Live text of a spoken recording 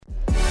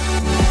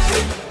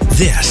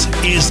This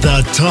is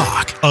the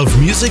talk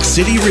of Music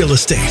City Real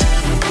Estate.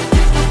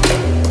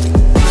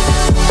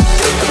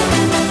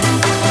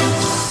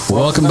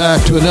 Welcome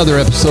back to another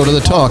episode of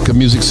the Talk of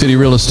Music City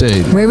Real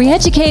Estate, where we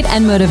educate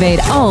and motivate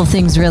all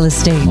things real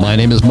estate. My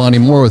name is Monty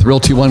Moore with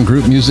Realty One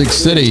Group Music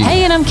City.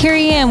 Hey, and I'm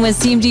Carrie Ann with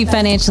CMG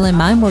Financial and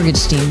My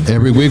Mortgage Team.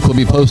 Every week we'll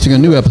be posting a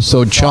new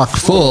episode chock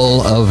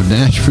full of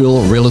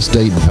Nashville real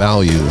estate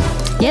value.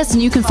 Yes,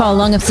 and you can follow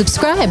along and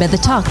subscribe at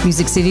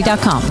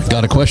thetalkmusiccity.com.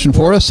 Got a question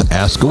for us?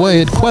 Ask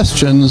away at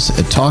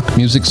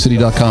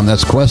questions@talkmusiccity.com.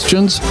 That's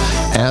questions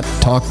at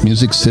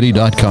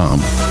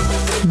talkmusiccity.com.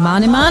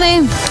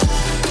 Money.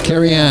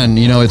 Carrie Ann,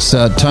 you know, it's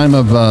that time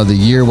of the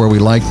year where we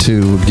like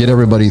to get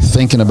everybody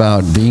thinking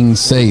about being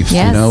safe,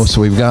 yes. You know,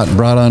 so we've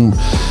brought on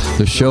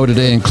the show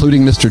today,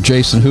 including Mr.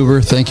 Jason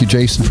Hoover. Thank you,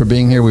 Jason, for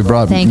being here. We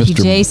brought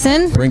Mr.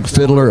 Jason. Brink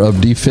Fiddler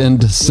of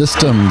Defend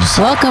Systems.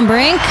 Welcome,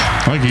 Brink.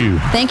 Thank you.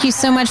 Thank you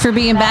so much for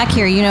being back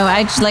here. You know,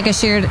 like I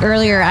shared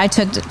earlier, I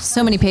took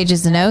so many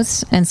pages of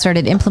notes and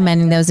started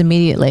implementing those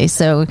immediately.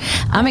 So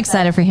I'm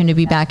excited for him to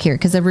be back here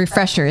because a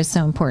refresher is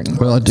so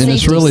important. Well, safety,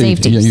 it's really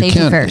safety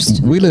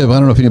first. We live, I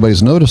don't know if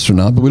anybody's noticed or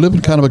not, but we live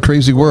in kind of a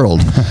crazy world.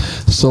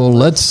 So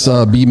let's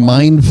be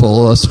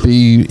mindful. Let's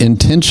be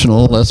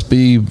intentional. Let's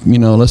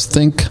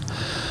think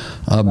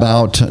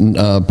about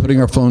putting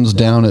our phones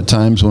down at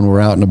times when we're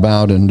out and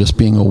about and just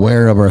being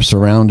aware of our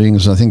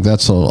surroundings. I think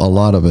that's a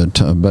lot of it.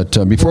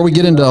 But before we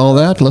get into all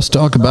that, let's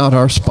talk about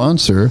our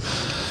sponsor,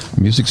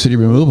 Music City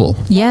Removal.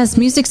 Yes,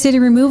 Music City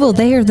Removal.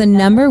 They are the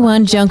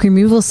 #1 junk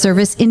removal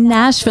service in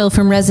Nashville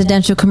from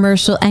residential,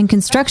 commercial, and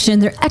construction.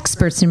 They're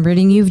experts in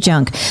ridding you of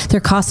junk. Their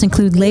costs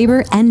include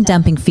labor and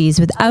dumping fees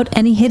without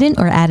any hidden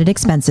or added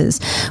expenses.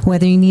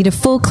 Whether you need a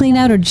full clean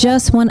out or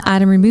just one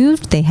item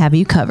removed, they have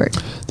you covered.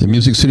 The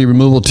Music City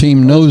Removal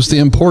team knows the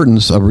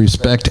importance of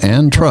respect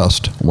and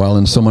trust while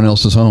in someone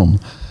else's home.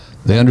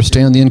 They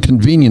understand the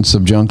inconvenience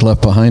of junk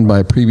left behind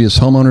by previous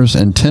homeowners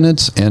and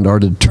tenants and are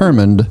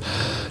determined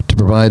to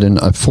provide an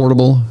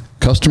affordable,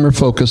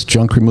 customer-focused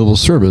junk removal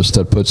service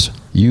that puts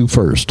you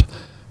first.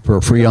 For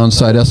a free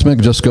on-site estimate,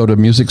 just go to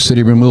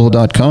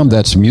musiccityremoval.com.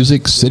 That's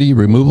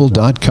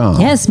musiccityremoval.com.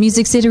 Yes,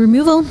 Music City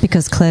Removal,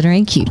 because clutter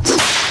ain't cute.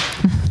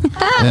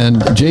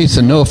 And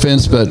Jason, no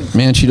offense, but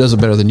man, she does it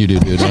better than you do,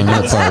 dude. On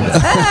that part.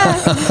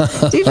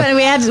 Too funny.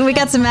 We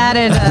got some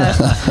added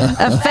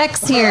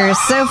effects here.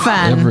 So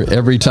fun.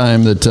 Every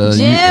time that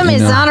Jim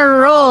is on a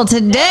roll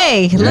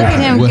today. Look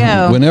at him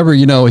go. Whenever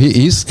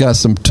he's got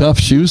some tough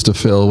shoes to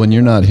fill when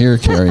you're not here,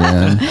 Carrie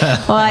Ann.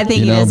 Well, I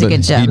think he does a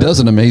good job. He does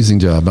an amazing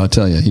job. I'll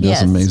tell you, he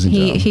does an amazing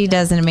job. He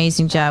does an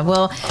amazing job.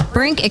 Well,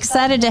 Brink,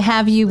 excited to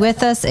have you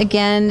with us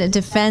again.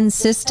 Defend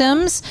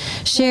Systems.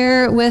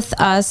 Share with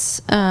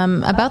us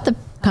about the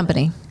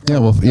company.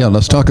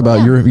 Let's talk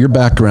about your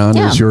background.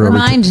 Yeah,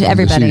 remind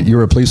everybody.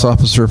 You're a police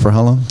officer for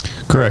how long?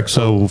 Correct.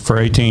 So for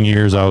 18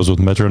 years, I was with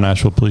Metro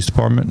Nashville Police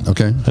Department,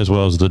 as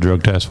well as the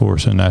Drug Task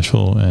Force in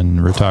Nashville,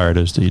 and retired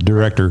as the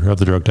director of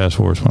the Drug Task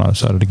Force when I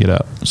decided to get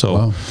out.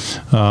 So,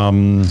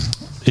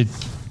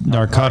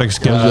 narcotics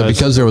guys. Was it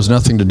because there was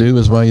nothing to do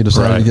is why you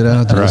decided to get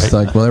out? It's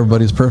like, well,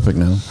 everybody's perfect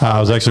now. I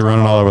was actually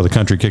running all over the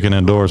country kicking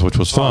in doors, which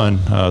was fun.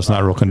 It's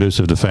not real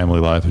conducive to family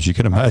life, as you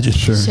can imagine.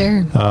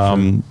 Sure.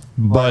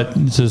 But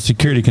the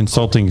security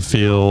consulting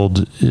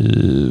field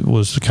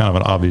was kind of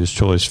an obvious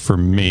choice for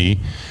me.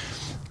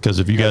 Because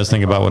if you guys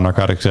think about what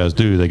narcotics guys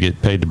do, they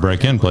get paid to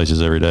break in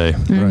places every day.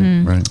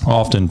 Mm-hmm. Right.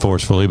 Often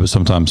forcefully, but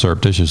sometimes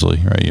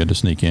surreptitiously, right? You have to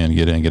sneak in,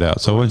 get out.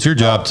 So it's your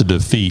job to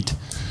defeat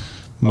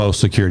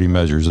most security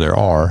measures there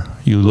are.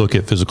 You look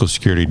at physical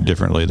security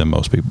differently than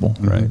most people,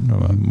 right?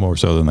 More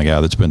so than the guy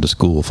that's been to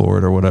school for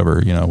it or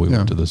whatever. You know, we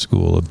went to the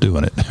school of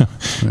doing it,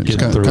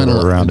 getting through it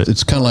or around it.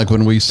 It's kind of like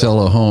when we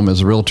sell a home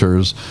as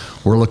realtors,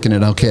 we're looking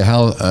at,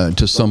 how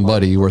to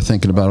somebody, we're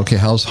thinking about,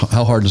 how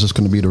hard is this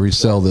going to be to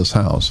resell this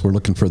house? We're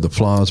looking for the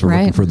flaws, we're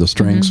looking for the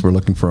strengths, we're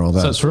looking for all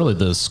that. So it's really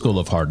the School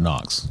of Hard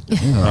Knocks.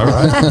 Yeah. All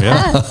right.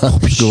 Yeah.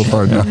 School of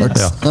Hard Knocks.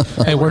 Yeah.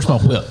 Hey, where's my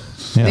whip?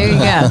 Yeah. There you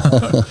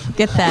go.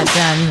 Get that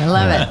done. I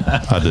love it.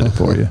 I did it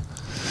for you.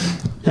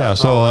 Yeah,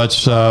 so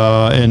that's,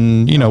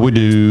 we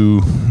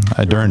do,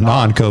 during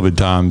non-COVID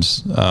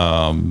times,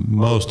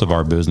 most of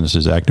our business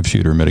is active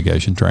shooter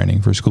mitigation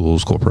training for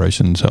schools,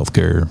 corporations,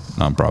 healthcare,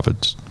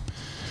 nonprofits,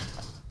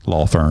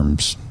 law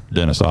firms,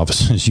 dentist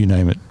offices, you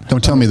name it.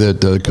 Don't tell me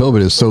that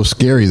COVID is so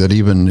scary that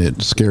even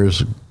it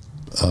scares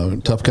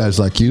tough guys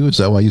like you. Is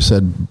that why you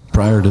said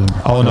prior to?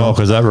 Oh no,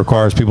 because that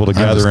requires people to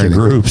gather in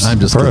groups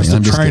for us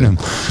to train them.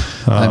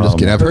 I'm just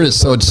kidding. I've heard it's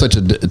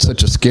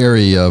such a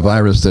scary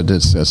virus that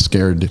it's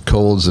scared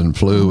colds and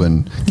flu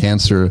and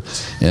cancer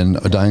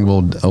and dying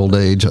of old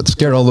age. It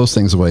scared all those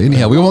things away.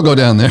 Anyhow, we won't go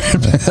down there.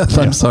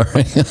 I'm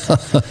sorry.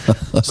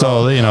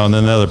 So and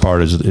then the other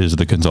part is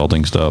the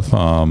consulting stuff.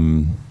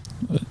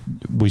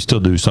 We still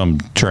do some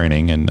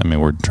training, and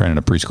we're training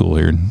a preschool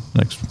here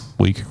next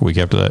week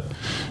after that.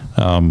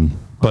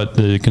 But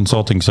the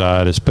consulting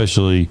side,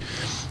 especially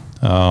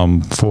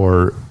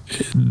for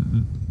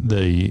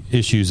the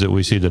issues that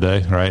we see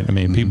today, right? I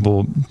mean,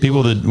 people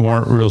that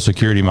weren't real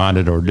security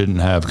minded or didn't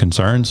have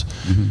concerns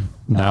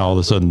now all of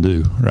a sudden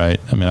do, right?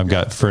 I mean, I've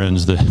got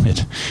friends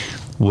that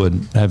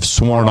would have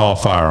sworn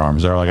off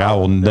firearms. They're like,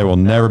 there will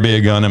never be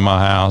a gun in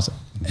my house,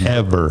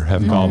 ever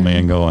have called me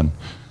and going,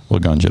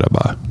 what gun should I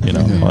buy? You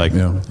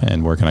know,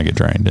 and where can I get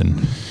trained? And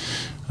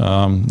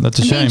that's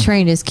a shame. Being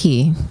trained is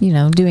key,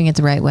 doing it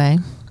the right way.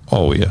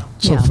 Oh, yeah.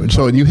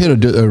 So you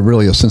hit a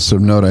really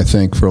sensitive note, I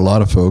think, for a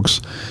lot of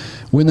folks.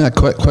 When that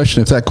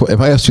question, if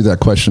I asked you that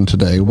question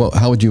today,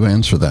 how would you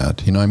answer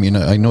that? I mean,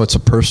 I know it's a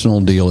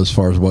personal deal as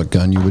far as what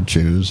gun you would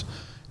choose,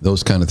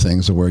 those kind of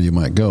things are where you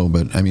might go.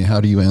 But I mean,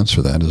 how do you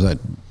answer that?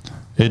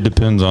 It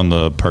depends on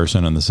the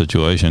person and the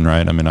situation,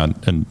 right? I mean,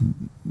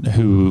 and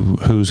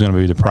who's going to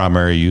be the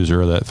primary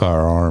user of that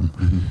firearm?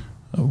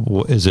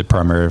 Is it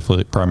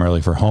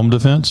primarily for home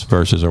defense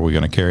versus are we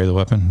going to carry the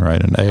weapon,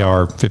 right? An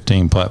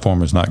AR-15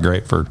 platform is not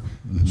great for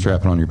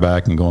strapping on your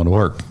back and going to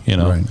work,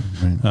 Right.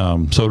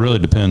 So it really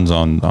depends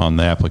on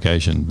the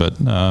application. But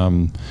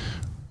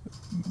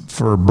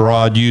for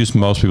broad use,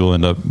 most people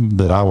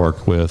that I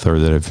work with or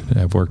that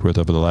have worked with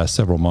over the last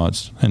several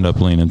months end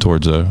up leaning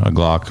towards a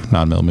Glock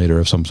 9mm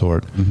of some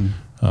sort.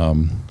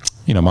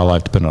 My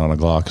life depended on a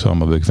Glock, so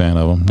I'm a big fan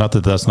of them. Not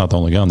that that's not the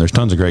only gun. There's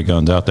tons of great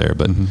guns out there,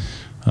 but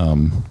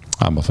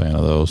I'm a fan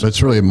of those.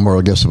 It's really more,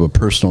 I guess, of a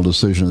personal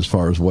decision as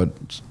far as what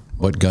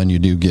gun you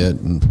do get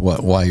and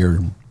what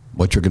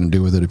you're going to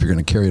do with it, if you're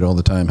going to carry it all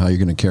the time, how you're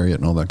going to carry it,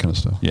 and all that kind of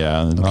stuff.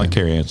 Yeah, and like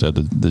Carrie said,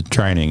 the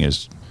training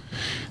is,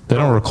 they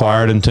don't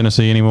require it in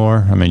Tennessee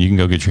anymore. I mean, you can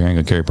go get your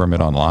handgun carry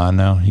permit online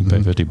now. You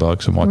can pay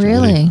 $50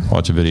 and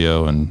watch a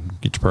video and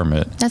get your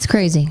permit. That's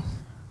crazy.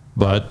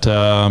 But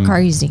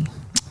crazy.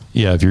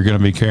 Yeah, if you're going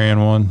to be carrying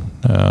one,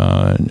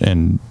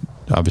 and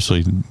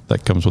obviously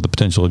that comes with the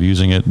potential of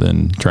using it,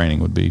 then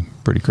training would be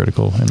pretty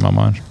critical in my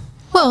mind.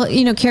 Well,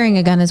 carrying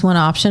a gun is one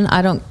option.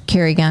 I don't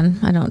carry a gun.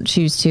 I don't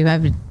choose to. I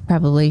would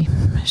probably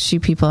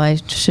shoot people I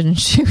shouldn't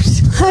shoot.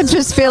 I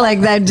just feel like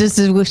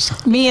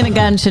me and a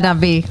gun should not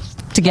be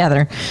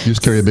together. You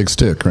just carry a big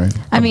stick, right?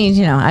 I mean,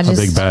 I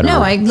just... A big battery. No,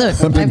 I've got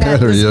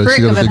this brick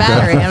of a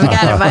battery.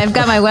 I've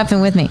got my weapon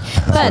with me.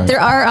 But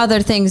there are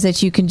other things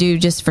that you can do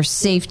just for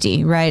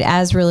safety, right?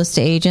 As real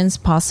estate agents,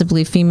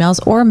 possibly females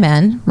or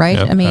men, right?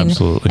 Yep, I mean,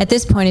 absolutely. At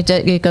this point,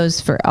 it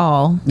goes for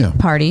all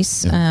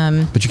parties.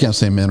 Yeah. But you can't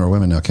say men or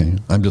women now, can you?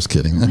 I'm just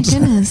kidding. My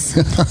goodness.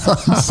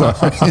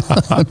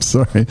 I'm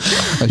sorry.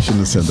 I shouldn't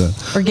have said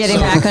that. We're getting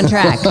back on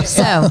track.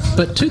 So,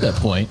 but to that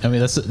point, I mean,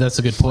 that's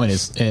a good point.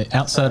 Is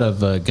outside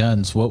of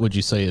guns, what would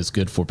you say is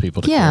good for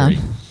people to carry?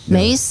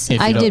 Mace.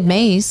 I did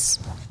mace.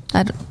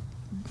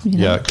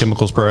 Yeah,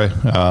 chemical spray,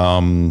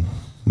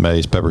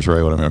 mace, pepper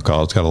spray, whatever you want to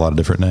call it. It's got a lot of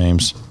different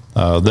names.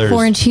 There's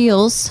 4-inch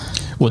heels.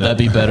 Would that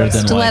be better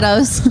than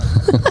stilettos?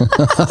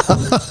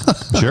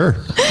 Sure.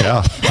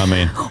 Yeah. I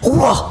mean,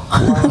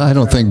 I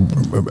don't think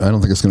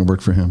it's going to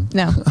work for him.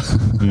 No.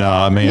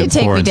 I mean,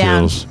 4-inch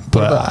heels.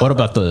 But what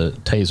about the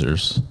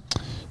tasers?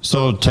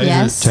 So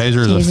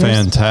taser is a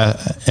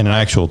fantastic, and an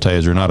actual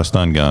taser, not a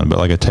stun gun, but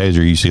like a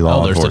taser you see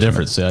law enforcement. There's the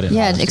difference. I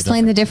didn't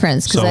Explain the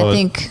difference, because I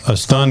think a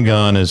stun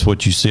gun is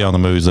what you see on the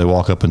movies. They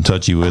walk up and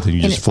touch you with, and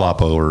you just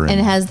flop over. And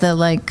it has the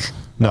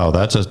No,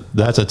 that's a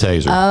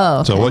taser. Oh,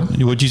 okay.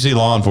 So what you see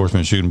law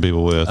enforcement shooting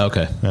people with,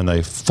 and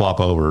they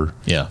flop over,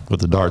 with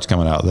the darts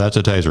coming out. That's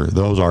a taser.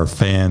 Those are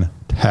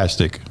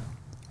fantastic.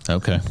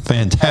 Okay.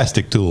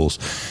 Fantastic tools.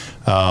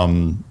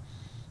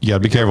 You got to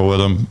be careful with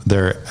them.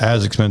 They're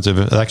as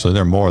expensive. Actually,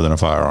 they're more than a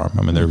firearm.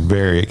 I mean, they're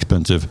very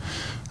expensive,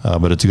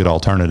 but it's a good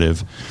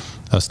alternative.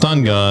 A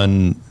stun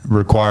gun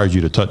requires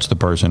you to touch the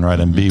person, right,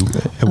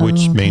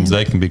 which means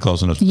they can be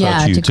close enough to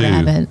touch you too.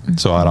 Grab it.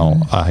 So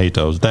I hate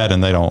those. That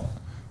and they don't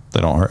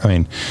hurt. I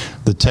mean,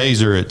 the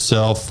taser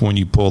itself, when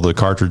you pull the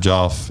cartridge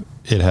off,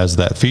 it has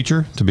that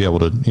feature to be able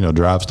to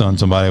drive stun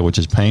somebody, which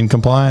is pain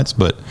compliance,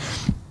 but.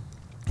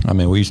 I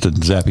mean, we used to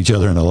zap each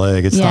other in the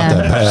leg. It's not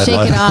that bad.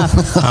 Shake it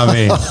off. I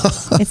mean,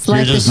 it's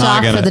like the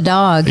shock for the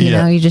dog.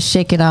 You just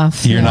shake it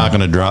off. You're not going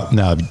to drop.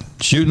 Now,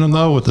 shooting them,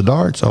 though, with the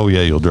darts,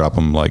 you'll drop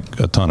them like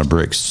a ton of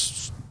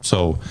bricks.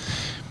 So,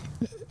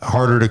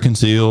 harder to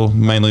conceal.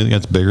 Mainly,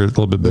 it's bigger, a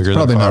little bit bigger. It's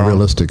probably not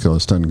realistic, though, a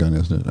stun gun,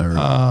 isn't it?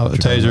 A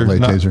taser.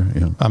 Taser,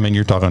 yeah. I mean,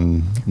 you're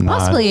talking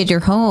possibly at your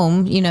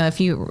home. If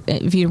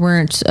you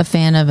weren't a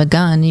fan of a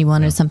gun, you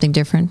wanted something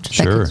different.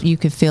 Sure. You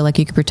could feel like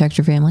you could protect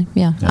your family.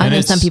 Yeah. I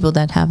know some people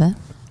that have it.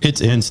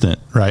 It's instant,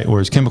 right?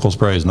 Whereas chemical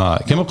spray is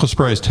not. Chemical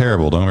spray is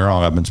terrible. Don't get me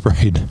wrong. I've been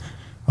sprayed.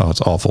 Oh, it's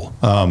awful.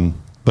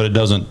 But it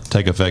doesn't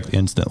take effect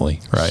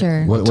instantly, right?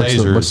 Sure.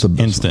 What's the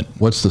instant?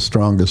 What's the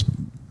strongest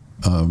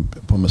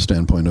from a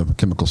standpoint of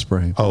chemical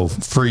spray?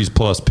 Freeze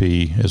plus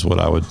P is what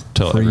I would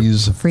tell everybody.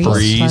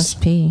 Freeze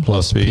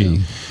plus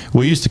P.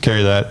 We used to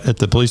carry that at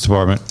the police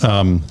department,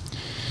 and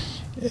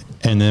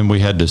then we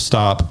had to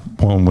stop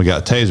when we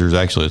got tasers.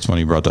 Actually, it's funny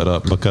you brought that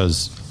up,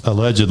 because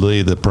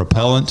allegedly the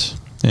propellant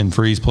in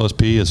Freeze plus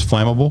P is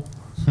flammable.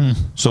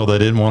 So they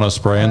didn't want us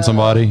spraying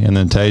somebody and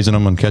then tasing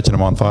them and catching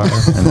them on fire.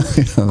 And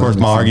of course,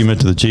 my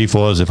argument to the chief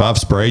was, if I've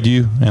sprayed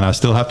you and I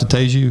still have to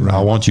tase you,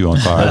 I want you on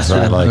fire.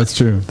 Right? Like, That's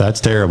true.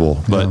 That's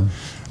terrible. But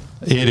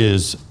it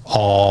is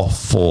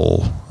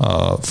awful.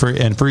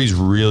 And freeze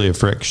really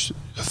affects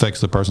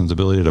the person's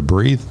ability to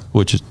breathe,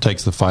 which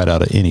takes the fight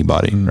out of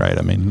anybody, right?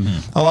 I mean,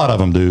 a lot of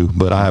them do,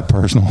 but I have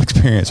personal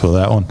experience with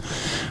that one.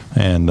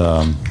 And,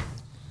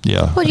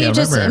 yeah. Well, you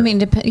just, I mean,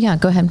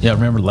 go ahead. Yeah, I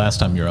remember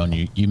last time you were on,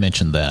 you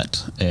mentioned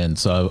that. And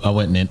so I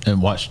went in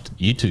and watched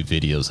YouTube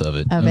videos of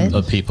it,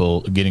 of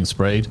people getting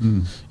sprayed.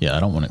 Yeah, I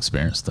don't want to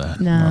experience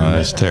that. No.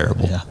 It's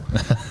terrible.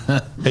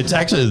 Yeah. It's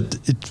actually,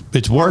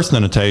 it's worse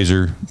than a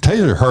taser.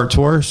 Taser hurts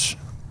worse,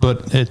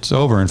 but it's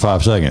over in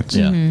 5 seconds.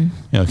 Yeah. You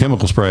know,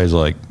 chemical spray is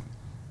like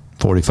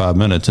 45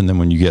 minutes, and then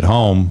when you get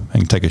home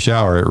and take a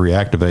shower, it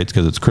reactivates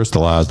because it's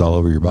crystallized all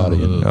over your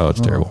body. And,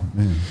 it's terrible.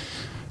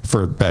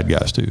 For bad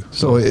guys too.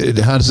 So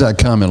how does that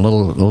come in a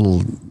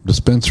little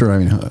dispenser? I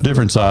mean,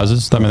 different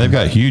sizes. I mean, they've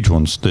got huge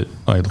ones that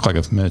look like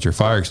a miniature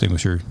fire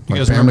extinguisher. You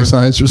like family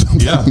size or something?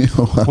 Yeah.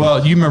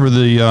 Well, you remember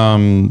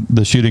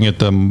the shooting at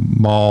the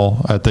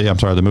mall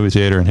the movie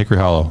theater in Hickory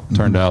Hollow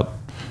turned out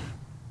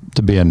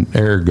to be an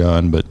air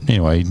gun, but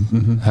anyway,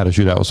 had a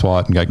shootout with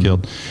SWAT and got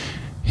killed.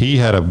 He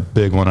had a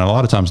big one, and a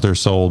lot of times they're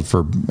sold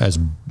as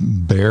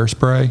bear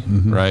spray,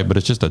 right? But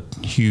it's just a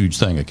huge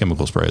thing. A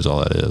chemical spray is all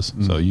that is.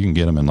 So you can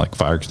get them in like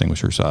fire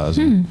extinguisher size.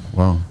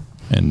 Wow.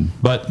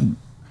 But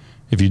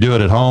if you do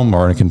it at home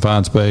or in a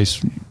confined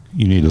space,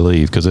 you need to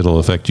leave because it'll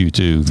affect you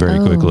too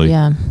very quickly.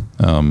 Yeah.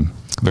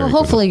 Very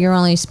hopefully you're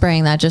only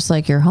spraying that just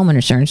like your home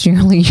insurance. You're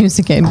only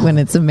using it when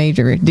it's a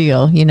major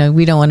deal. You know,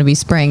 we don't want to be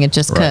spraying it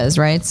just because,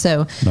 right?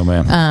 So no,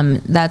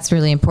 ma'am. That's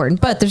really important.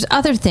 But there's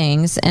other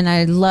things, and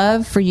I'd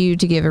love for you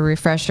to give a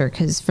refresher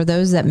because for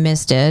those that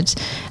missed it,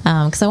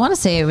 because I want to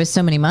say it was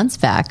so many months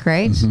back,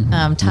 right?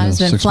 Time's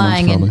been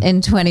flying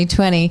in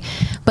 2020.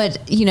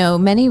 But, you know,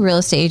 many real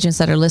estate agents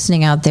that are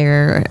listening out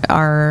there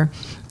are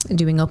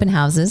doing open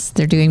houses.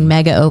 They're doing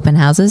mega open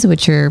houses,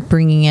 which are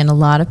bringing in a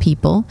lot of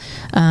people.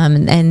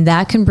 And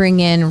that can bring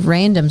in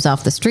randoms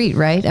off the street,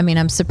 right? I mean,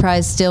 I'm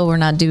surprised still we're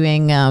not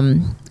doing,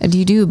 do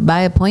you do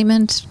by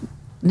appointment?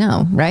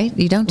 No, right?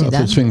 You don't do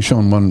that. It's being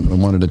shown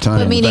one at a time.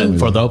 But meaning,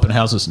 for the open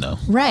houses, no.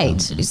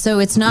 Right. So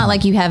it's not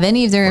like you have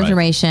any of their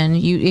information.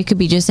 It could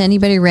be just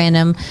anybody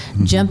random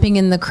jumping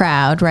in the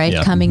crowd, right?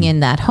 Yeah. Coming in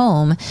that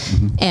home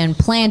and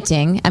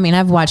planting. I mean,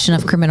 I've watched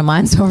enough Criminal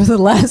Minds over the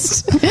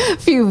last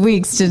few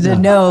weeks to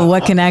know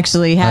what can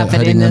actually happen.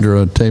 Hiding under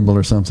a table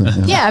or something.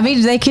 Yeah, I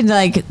mean, they can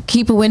like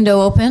keep a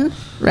window open,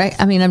 right?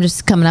 I mean, I'm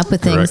just coming up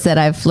with things that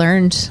I've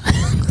learned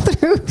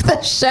through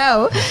the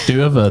show. Do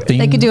you have a theme?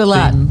 They could do a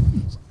lot.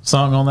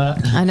 Song on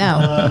that? I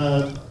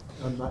know.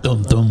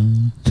 Dum,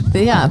 dum.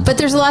 Yeah, but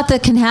there's a lot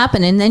that can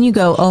happen, and then you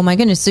go, oh my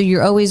goodness. So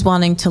you're always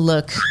wanting to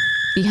look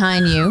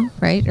behind you,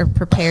 right? Or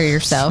prepare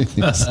yourself.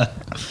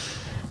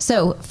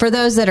 So for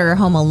those that are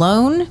home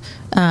alone,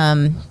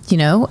 you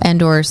know,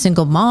 and or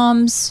single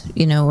moms,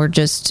 you know, or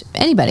just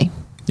anybody.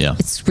 Yeah.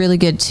 It's really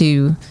good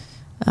to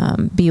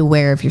be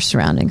aware of your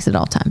surroundings at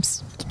all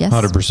times. Yes?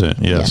 100%.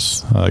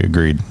 Yes.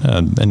 Agreed.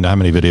 And how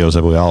many videos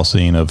have we all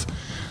seen of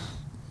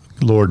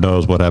Lord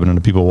knows what happened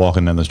to people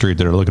walking down the street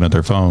that are looking at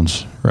their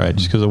phones, right?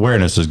 Just because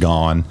awareness is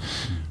gone.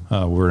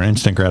 We're an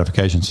instant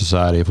gratification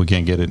society. If we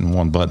can't get it in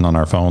one button on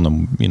our phone,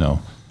 then, you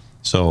know,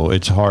 so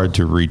it's hard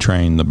to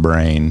retrain the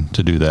brain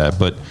to do that.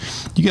 But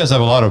you guys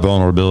have a lot of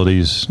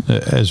vulnerabilities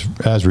as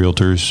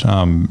realtors.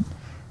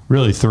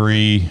 Really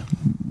three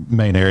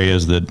main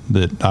areas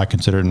that I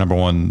consider. Number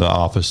one, the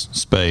office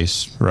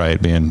space,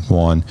 right, being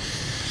one.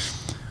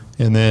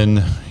 And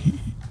then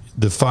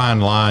the fine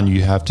line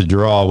you have to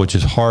draw, which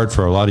is hard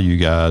for a lot of you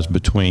guys,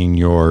 between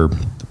your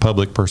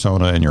public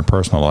persona and your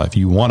personal life.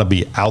 You want to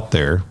be out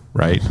there,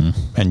 right?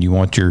 And you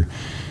want your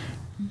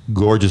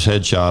gorgeous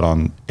headshot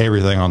on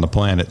everything on the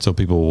planet so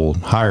people will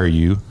hire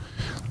you.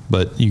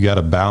 But you got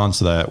to balance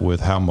that with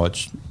how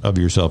much of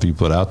yourself you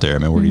put out there. I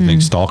mean, where do you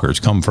think stalkers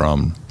come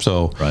from?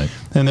 So,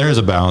 and there is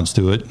a balance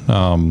to it.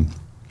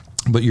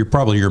 But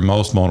your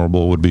most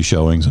vulnerable would be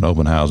showings and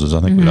open houses. I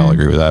think we'd all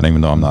agree with that,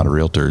 even though I'm not a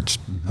realtor. It's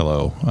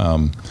hello.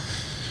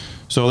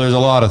 So there's a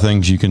lot of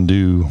things you can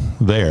do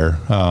there.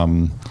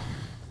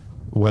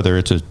 Whether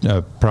it's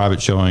a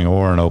private showing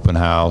or an open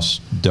house,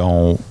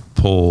 don't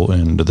pull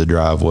into the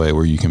driveway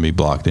where you can be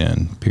blocked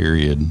in,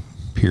 period.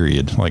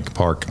 Like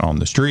park on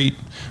the street,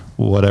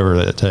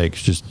 whatever that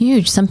takes. Just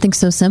huge, something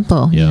so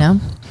simple, you know?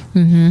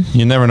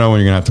 You never know when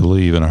you're going to have to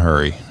leave in a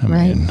hurry. I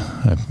mean,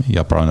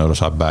 y'all probably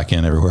notice I back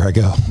in everywhere I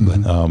go.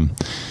 But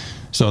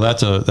so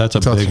that's a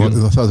big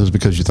one. I thought it was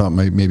because you thought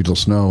maybe it'll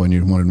snow and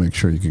you wanted to make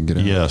sure you can get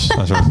out. Yes,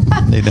 that's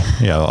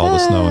right. Yeah, all the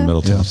snow in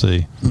Middle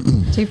Tennessee.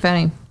 Too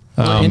funny.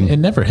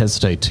 And never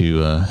hesitate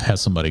to have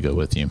somebody go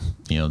with you.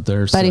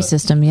 There's buddy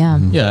system, yeah.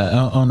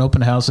 Yeah, on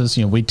open houses,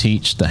 we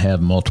teach to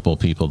have multiple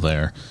people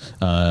there,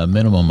 a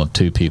minimum of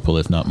 2 people,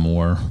 if not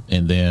more.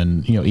 And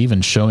then,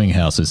 even showing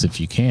houses, if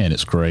you can,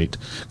 it's great.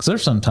 Because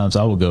there's sometimes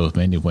I will go with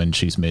Mindy when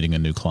she's meeting a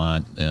new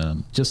client,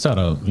 just out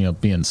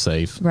of being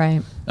safe,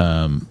 right?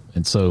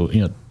 And so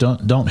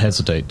don't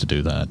hesitate to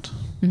do that.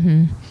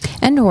 Mm-hmm.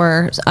 And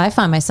or I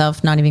find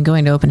myself not even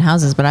going to open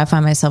houses, but I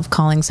find myself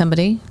calling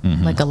somebody,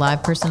 like a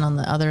live person on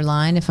the other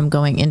line, if I'm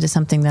going into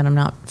something that I'm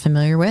not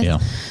familiar with. Yeah.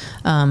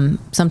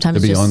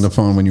 Sometimes to be on the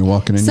phone when you're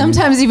walking in.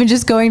 Sometimes even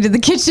just going to the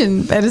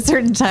kitchen at a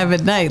certain time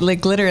at night.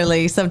 Like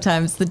literally,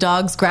 sometimes the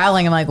dog's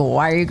growling. I'm like, well,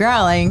 why are you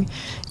growling?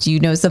 Do you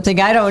know something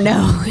I don't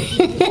know?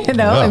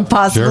 And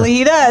possibly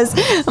he does.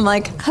 I'm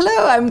like,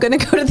 hello, I'm going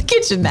to go to the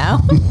kitchen now,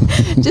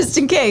 just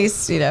in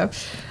case,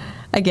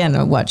 Again,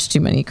 I watch too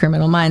many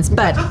Criminal Minds,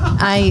 but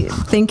I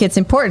think it's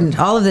important.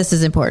 All of this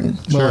is important.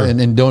 Well,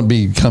 and don't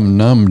become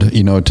numbed,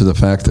 to the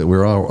fact that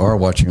we're are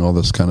watching all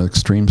this kind of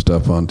extreme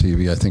stuff on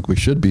TV. I think we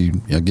should be,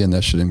 again,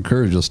 that should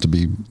encourage us to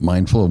be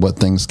mindful of what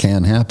things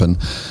can happen.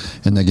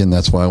 And again,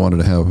 that's why I wanted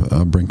to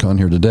have Brink on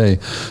here today.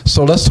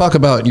 So let's talk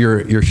about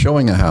your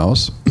showing a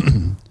house.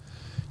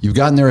 You've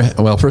gotten there.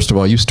 Well, first of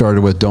all, you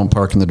started with don't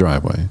park in the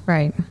driveway.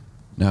 Right.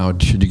 Now,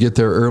 should you get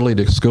there early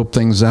to scope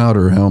things out,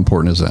 or how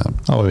important is that?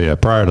 Oh yeah,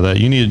 prior to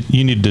that, you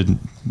need to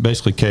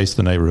basically case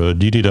the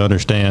neighborhood. You need to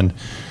understand.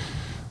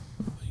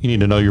 You need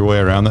to know your way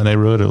around that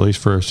neighborhood, at least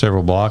for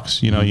several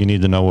blocks. You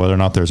need to know whether or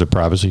not there's a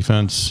privacy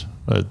fence,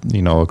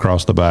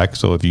 across the back.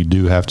 So if you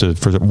do have to,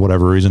 for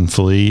whatever reason,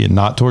 flee and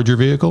not towards your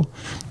vehicle,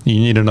 you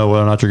need to know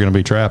whether or not you're going to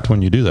be trapped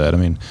when you do that. I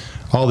mean,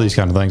 all these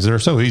kind of things that are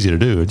so easy to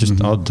do. It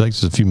just all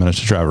takes a few minutes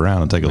to drive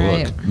around and take a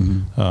look.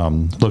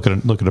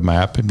 Mm-hmm. Look at a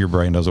map. If your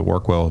brain doesn't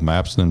work well with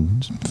maps,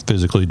 then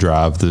physically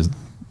drive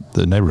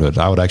the neighborhood.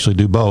 I would actually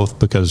do both,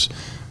 because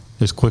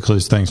as quickly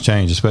as things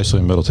change,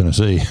 especially in Middle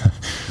Tennessee,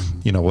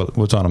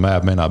 what's on a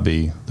map may not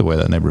be the way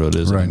that neighborhood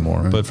is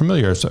anymore. Right. But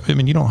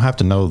you don't have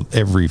to know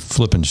every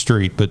flipping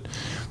street, but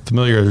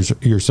familiarize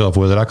yourself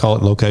with it. I call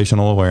it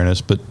locational awareness,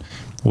 but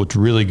what's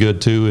really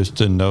good too is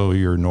to know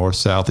your north,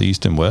 south,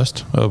 east, and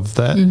west of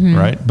that,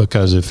 right?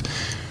 Because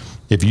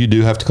if you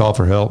do have to call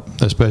for help,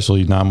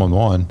 especially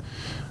 911,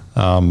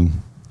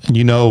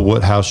 you know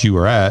what house you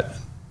are at,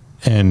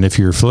 and if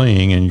you're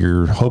fleeing and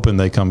you're hoping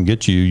they come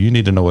get you, you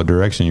need to know what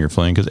direction you're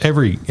fleeing, because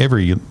every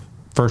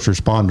first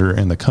responder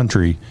in the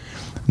country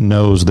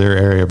knows their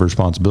area of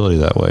responsibility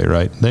that way,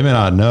 right? They may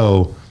not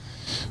know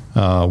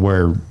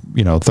where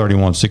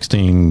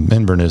 3116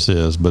 Inverness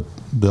is, but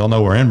they'll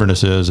know where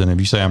Inverness is, and if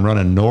you say I'm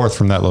running north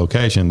from that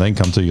location, they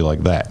can come to you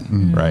like that,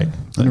 right?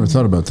 I never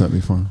thought about that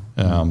before.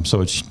 So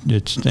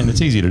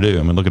it's easy to do.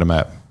 I mean, look at a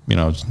map.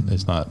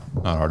 It's not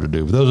hard to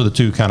do. But those are the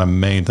two kind of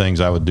main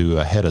things I would do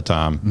ahead of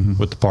time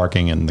with the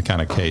parking and the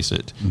kind of case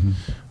it.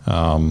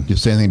 You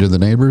say anything to the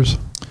neighbors?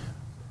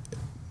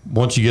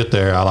 Once you get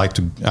there, I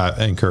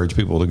encourage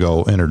people to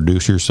go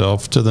introduce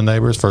yourself to the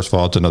neighbors. First of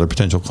all, it's another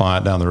potential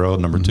client down the road.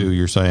 Number two,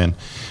 you're saying,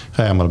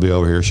 hey, I'm going to be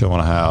over here showing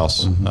a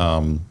house.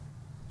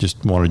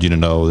 Just wanted you to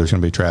know there's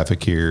going to be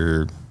traffic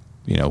here.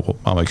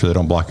 I'll make sure they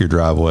don't block your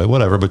driveway,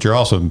 whatever. But you're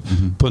also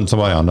putting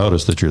somebody on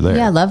notice that you're there.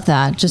 Yeah, I love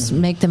that. Just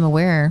make them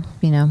aware,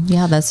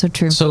 Yeah, that's so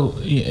true. So,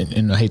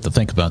 and I hate to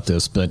think about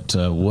this, but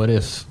what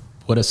if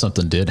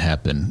something did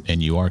happen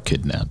and you are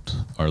kidnapped?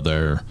 Are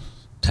there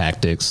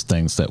tactics,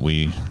 things that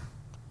we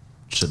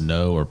should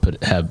know or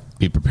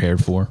be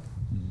prepared for?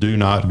 Do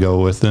not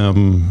go with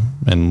them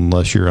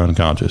unless you're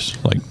unconscious.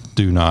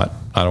 Do not.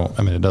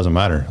 It doesn't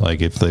matter.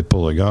 If they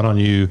pull a gun on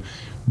you,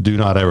 do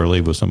not ever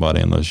leave with somebody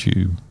unless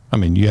you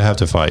have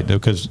to fight,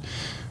 because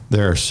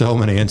there are so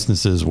many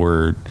instances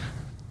where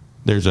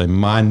there's a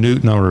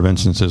minute number of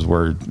instances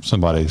where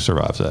somebody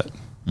survives that,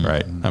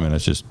 right?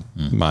 It's just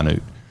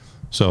minute.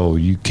 So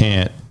you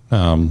can't,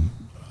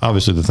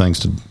 obviously the things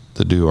to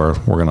do are,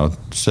 we're going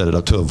to set it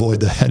up to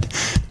avoid that.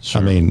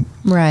 Sure.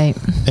 Right.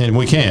 And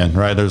we can,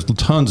 right? There's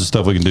tons of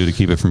stuff we can do to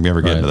keep it from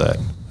ever getting to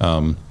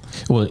that.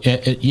 Well,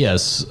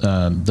 yes,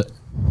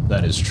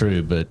 that is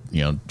true. But,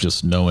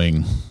 just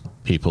knowing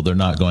people, they're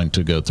not going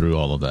to go through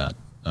all of that.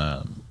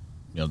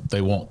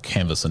 They won't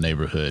canvass a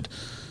neighborhood.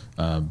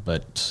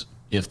 But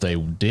if they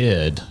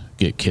did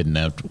get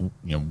kidnapped,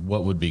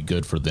 what would be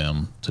good for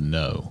them to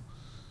know?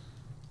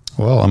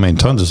 Well,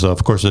 tons of stuff.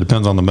 Of course, it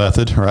depends on the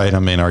method, right?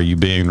 Are you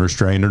being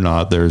restrained or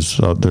not? There's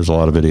a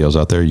lot of videos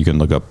out there you can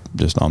look up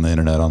just on the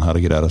internet on how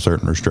to get out of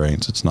certain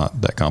restraints. It's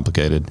not that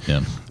complicated.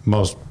 Yeah.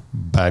 Most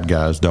bad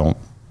guys don't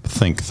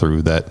think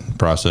through that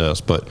process,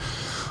 but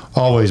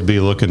always be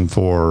looking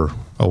for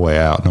a way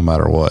out no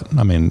matter what.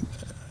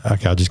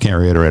 I just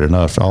can't reiterate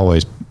enough.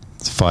 Always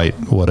fight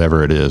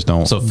whatever it is.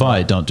 Do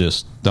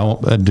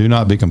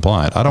not be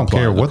compliant. I don't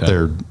care what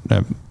they're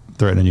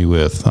threatening you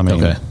with.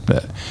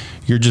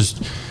 You're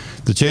just,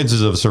 the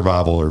chances of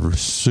survival are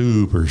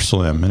super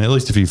slim, and at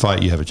least if you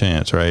fight, you have a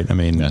chance, right?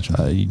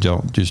 Gotcha. You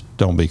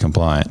don't be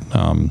compliant.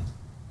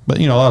 But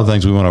a lot of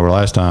things we went over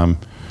last time,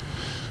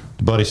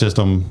 the buddy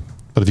system,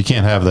 But if you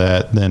can't have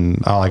that, then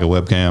I like a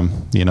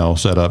webcam,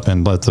 set up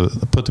and put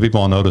the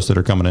people on notice that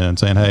are coming in and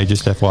saying, hey,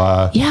 just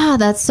FYI. Yeah,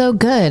 that's so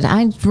good.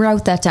 I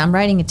wrote that down. I'm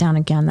writing it down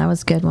again. That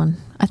was a good one.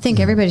 I think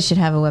everybody should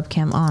have a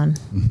webcam on.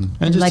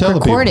 And just like tell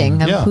recording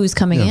the people. of who's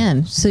coming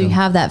in. So you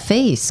have that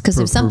face. Because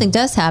if something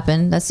does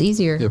happen, that's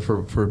easier. Yeah,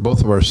 for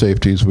both of our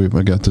safeties, we've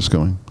got this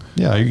going.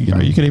 Yeah,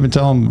 you can even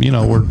tell them,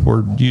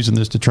 we're using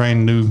this to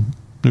train new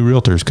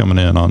realtors coming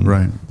in on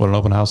what an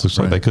open house looks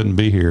like. They couldn't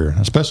be here,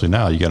 especially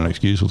now. You got an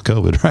excuse with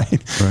COVID,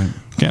 right? Right.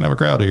 Can't have a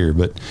crowd here,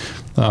 but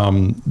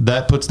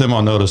that puts them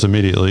on notice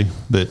immediately.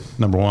 That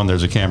number one,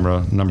 there's a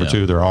camera. Number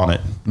two, they're on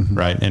it,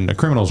 right? And a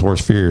criminal's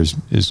worst fear is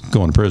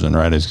going to prison,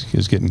 right?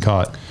 Is getting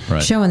caught,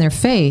 Right. Showing their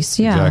face.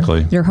 Yeah,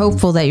 Exactly. You're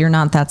hopeful that you're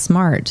not that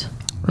smart.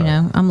 Right.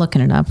 I'm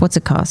looking it up. What's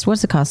it cost?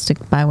 What's it cost to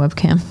buy a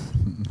webcam?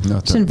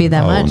 Shouldn't be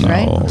that much, no.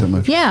 right? Not that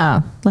much.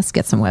 Yeah, let's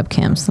get some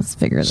webcams. Let's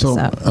figure this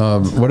out.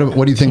 What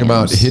do you think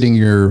about hitting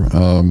your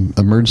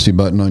emergency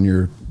button on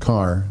your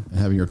car and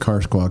having your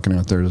car squawking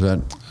out there? Is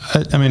that?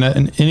 I mean,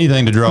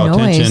 anything to draw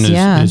Noise, attention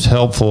yeah. is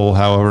helpful.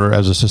 However,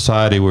 as a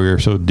society, we're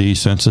so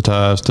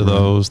desensitized to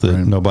those that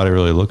nobody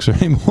really looks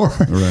anymore.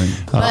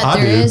 Right. But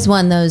there is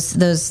one those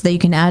that you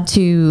can add to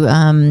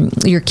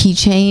your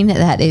keychain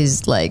that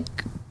is like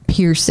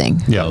piercing,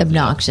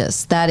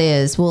 obnoxious. That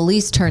is, will at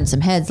least turn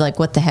some heads. Like,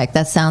 what the heck?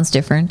 That sounds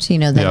different,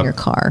 than your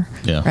car,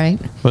 right?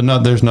 But no,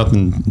 there's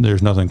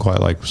nothing quite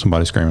like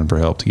somebody screaming for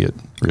help to get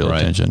real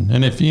attention.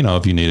 And if you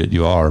need it,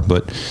 you are.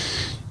 But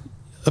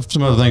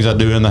some other things I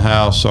do in the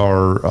house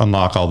are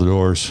unlock all the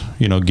doors.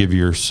 Give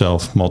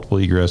yourself multiple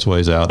egress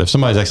ways out. If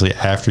somebody's actually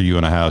after you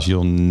in a house,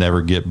 you'll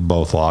never get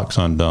both locks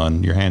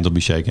undone. Your hands will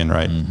be shaking,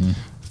 right?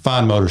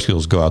 Fine motor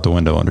skills go out the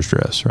window under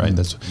stress, right?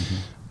 That's,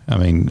 I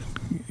mean,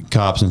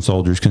 cops and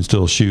soldiers can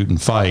still shoot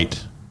and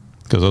fight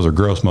because those are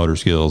gross motor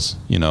skills,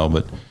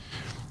 but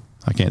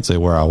I can't say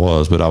where I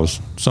was, but I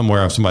was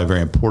somewhere with somebody very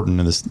important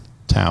in this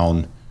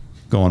town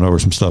going over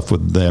some stuff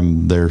with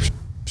them, their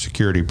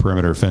security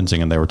perimeter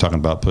fencing, and they were talking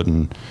about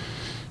putting,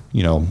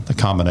 the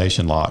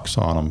combination locks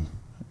on them.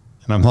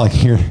 And I'm like,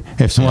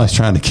 if somebody's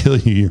trying to kill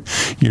you,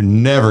 you're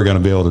never going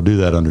to be able to do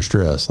that under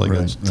stress. Like,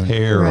 that's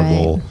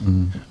terrible.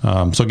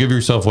 Right. So give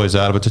yourself ways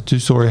out. If it's a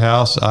 2-story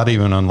house, I'd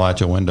even unlatch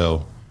a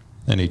window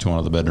in each one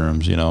of the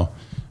bedrooms,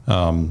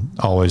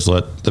 always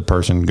let the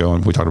person go.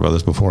 And we talked about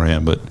this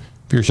beforehand, but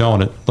if you're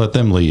showing it, let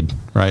them lead,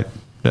 right?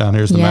 Down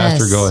here's the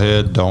master. Go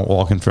ahead. Don't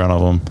walk in front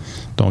of them.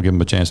 Don't give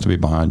them a chance to be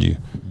behind you.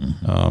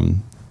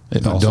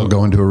 Don't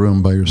go into a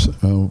room by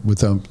yourself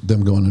without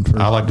them going in first.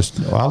 I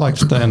like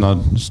to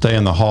stay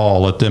in the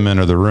hall, let them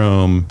enter the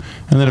room,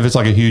 and then if it's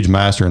like a huge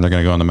master and they're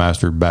going to go in the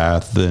master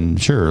bath, then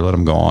sure, let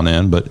them go on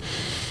in. But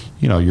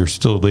you're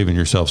still leaving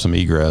yourself some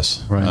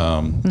egress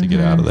to get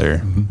out of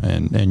there.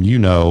 And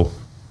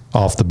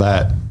off the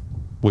bat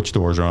which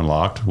doors are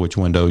unlocked, which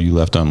window you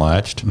left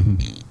unlatched,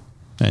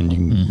 and you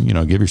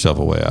can give yourself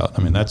a way out.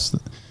 I mean, that's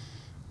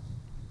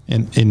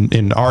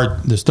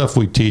the stuff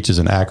we teach is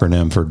an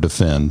acronym for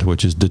DEFEND,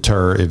 which is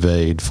deter,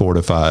 evade,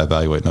 fortify,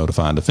 evaluate,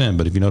 notify, and defend.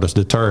 But if you notice,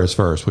 deter is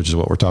first, which is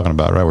what we're talking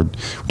about, right? We're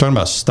talking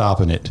about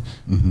stopping it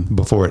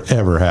before it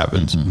ever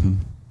happens.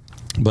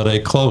 But a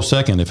close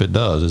second, if it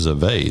does, is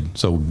evade.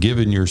 So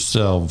giving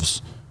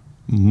yourselves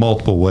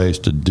multiple ways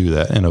to do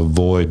that and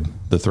avoid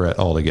the threat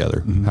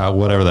altogether,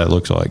 whatever that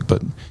looks like.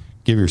 But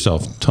give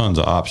yourself tons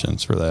of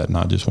options for that,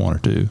 not just one or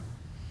two.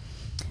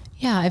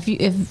 Yeah,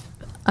 if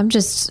I'm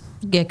just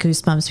get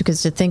goosebumps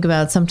because to think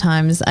about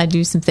sometimes I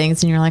do some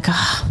things and you're like,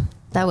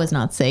 that was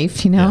not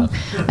safe,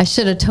 I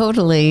should have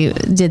totally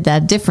did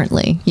that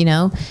differently,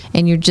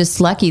 and you're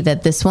just lucky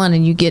that this one,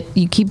 and you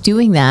keep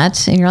doing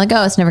that and you're like,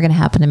 it's never going to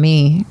happen to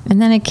me.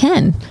 And then it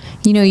can,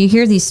 you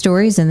hear these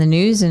stories in the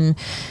news and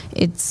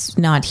it's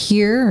not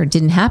here or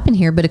didn't happen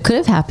here, but it could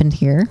have happened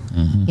here,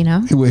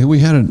 We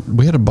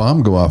had a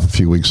bomb go off a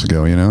few weeks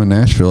ago, in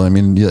Nashville. I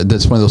mean,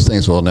 that's one of those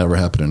things, it never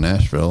happened in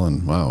Nashville,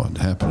 and wow, it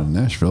happened in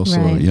Nashville.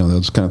 So,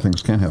 those kind of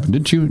things can happen.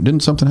 Didn't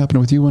something happen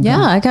with you one time?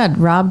 Yeah, I got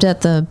robbed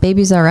at the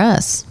Babies R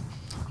Us,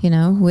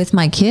 with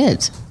my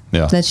kid.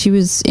 Yeah. That she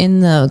was in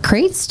the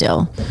crate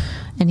still.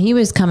 And he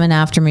was coming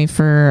after me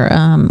for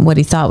what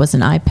he thought was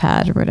an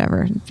iPad or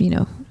whatever,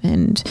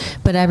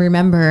 but I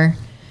remember,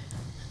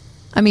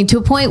 to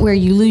a point where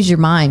you lose your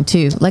mind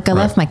too. Like I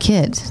left my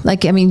kid.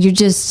 Like, you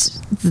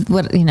just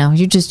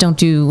don't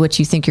do what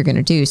you think you're going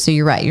to do. So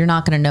you're right. You're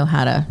not going to know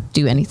how to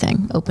do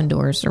anything, open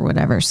doors or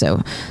whatever.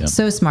 So,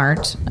 so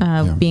smart,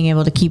 being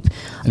able to keep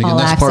all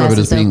that's access part of it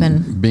is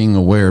open. Being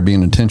aware,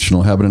 being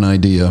intentional, having an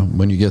idea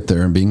when you get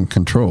there and being in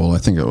control. I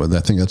think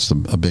that's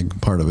a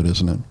big part of it,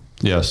 isn't it?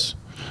 Yes.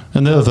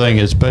 And the other thing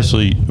is,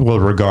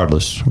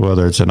 regardless,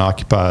 whether it's an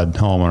occupied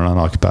home or an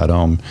unoccupied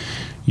home,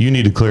 you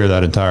need to clear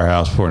that entire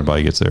house before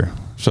anybody gets there.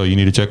 So you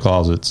need to check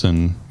closets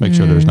and make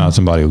sure there's not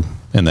somebody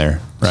in there,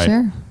 right?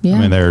 Sure,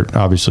 yeah. They're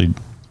obviously,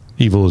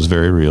 evil is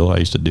very real. I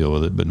used to deal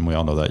with it, but we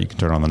all know that. You can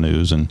turn on the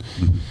news and,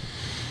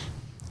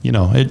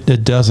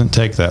 it doesn't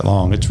take that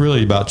long. It's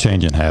really about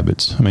changing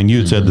habits. You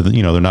had said that,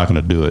 they're not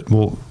going to do it.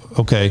 Well,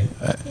 okay.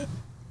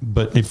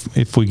 But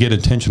if we get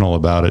intentional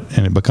about it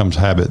and it becomes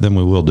habit, then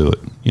we will do it.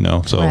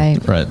 So Right.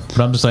 Right. But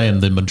I'm just saying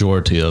the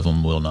majority of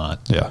them will not.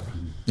 yeah,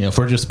 If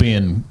we're just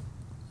being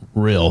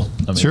real.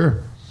 I mean,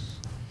 sure.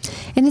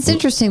 And it's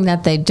interesting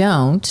that they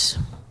don't,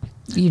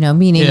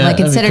 meaning Yeah, like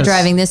instead of because-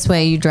 driving this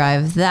way, you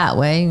drive that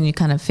way and you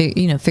kind of,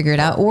 figure it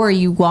out. Or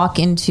you walk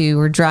into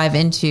or drive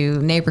into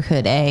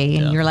neighborhood A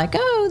and Yeah. you're like,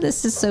 oh,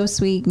 this is so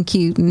sweet and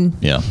cute. And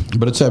Yeah.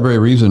 But it's that very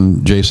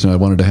reason, Jason, I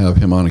wanted to have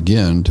him on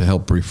again to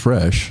help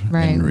refresh.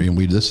 Right. And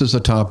this is a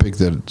topic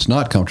that it's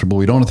not comfortable.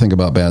 We don't want to think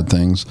about bad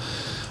things,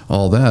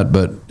 all that.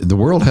 But the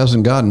world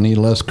hasn't gotten any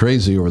less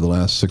crazy over the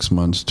last 6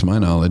 months, to my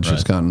knowledge.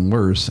 It's Right. gotten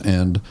worse.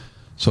 And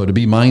so to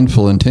be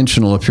mindful,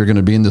 intentional, if you're going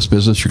to be in this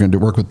business, you're going to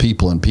work with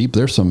people. And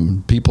there's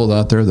some people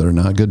out there that are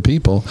not good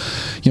people.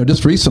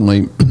 Just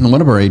recently,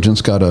 one of our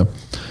agents got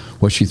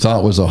what she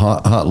thought was a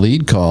hot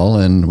lead call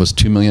and was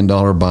 $2 million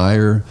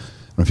buyer.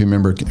 I don't know if you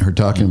remember her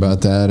talking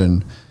about that.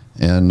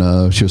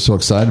 And she was so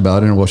excited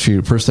about it.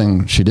 And first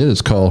thing she did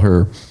is call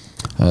her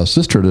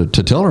sister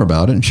to tell her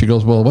about it. And she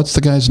goes, well, what's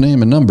the guy's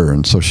name and number?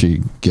 And so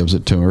she gives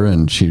it to her,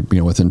 and she,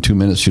 within 2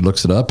 minutes, she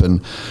looks it up,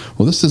 and,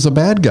 well, this is a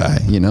bad guy.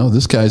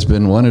 This guy's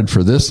been wanted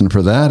for this and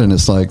for that. And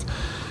it's like,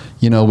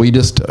 we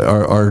just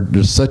are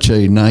just such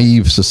a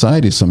naive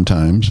society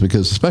sometimes,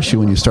 because especially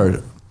when you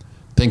start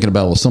thinking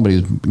about, well, somebody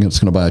that's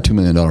going to buy a $2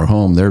 million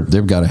home,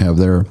 they've got to have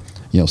their,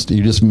 you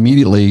just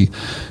immediately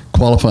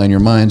qualify in your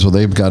minds, well,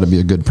 they've got to be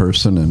a good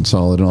person and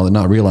solid and all that,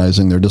 not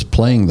realizing they're just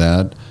playing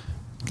that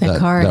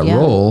card, yeah.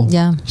 role,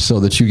 Yeah. so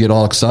that you get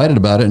all excited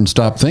about it and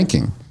stop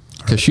thinking.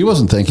 Because she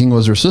wasn't thinking, it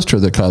was her sister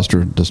that caused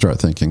her to start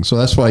thinking. So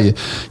that's why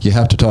you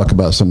have to talk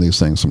about some of these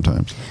things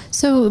sometimes.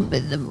 So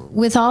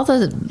with all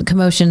the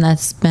commotion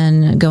that's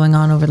been going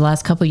on over the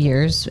last couple of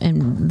years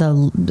and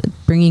the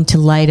bringing to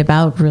light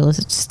about real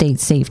estate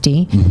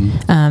safety,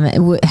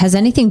 has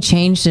anything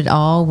changed at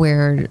all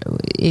where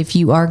if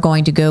you are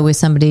going to go with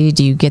somebody,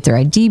 do you get their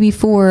ID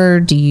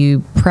before? Do you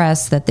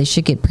press that they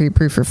should get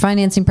pre-approved for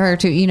financing prior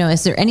to,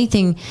 is there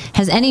anything,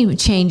 has any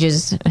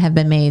changes have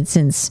been made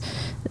since,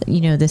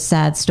 the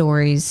sad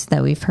stories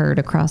that we've heard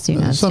across the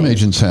United Some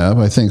States? agents have.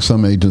 I think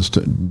some agents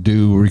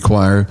do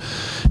require,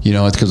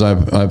 it's because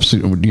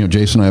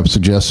Jason and I have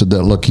suggested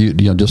that, look,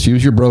 just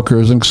use your broker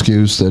as an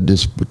excuse, that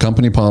it's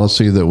company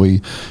policy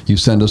that you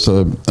send us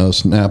a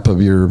snap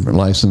of your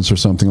license or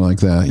something like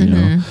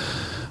that,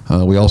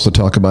 we also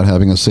talk about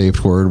having a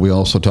safe word. We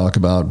also talk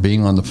about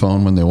being on the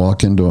phone when they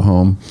walk into a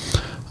home,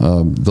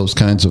 those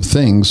kinds of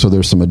things. So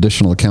there's some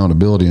additional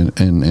accountability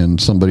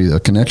and a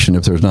connection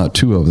if there's not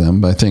two of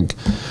them. But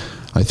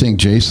I think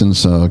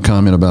Jason's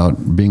comment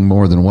about being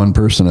more than one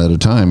person at a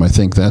time, I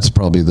think that's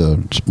probably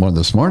one of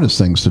the smartest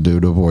things to do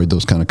to avoid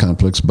those kind of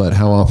conflicts. But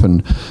how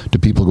often do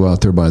people go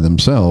out there by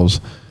themselves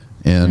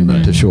and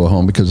to show a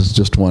home because it's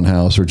just one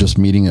house or just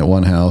meeting at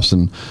one house?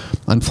 And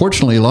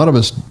unfortunately, a lot of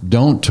us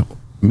don't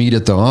meet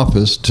at the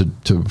office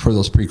for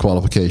those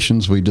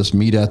pre-qualifications. We just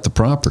meet at the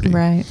property.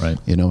 Right.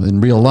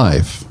 In real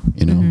life,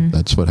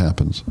 that's what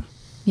happens.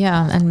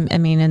 Yeah.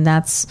 And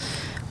that's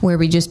where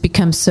we just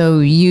become so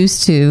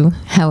used to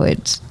how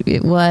it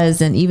was.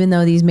 And even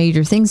though these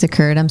major things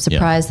occurred, I'm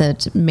surprised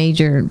that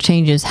major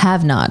changes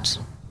have not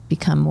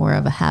become more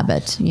of a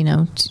habit,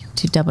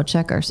 to double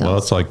check ourselves. Well,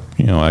 it's like,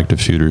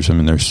 active shooters. I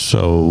mean, they're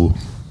so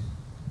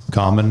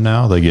common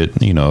now. They get,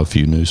 a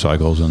few news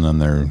cycles and then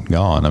they're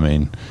gone. I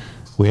mean,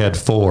 we had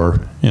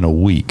 4 in a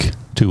week,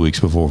 2 weeks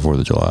before 4th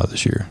of July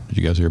this year. Did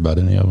you guys hear about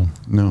any of them?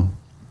 No.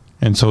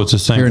 And so it's the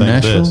same Here in thing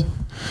with Nashville?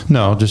 this.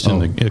 No, just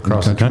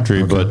across the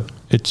country. Okay. But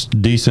it's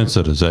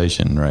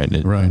desensitization, right?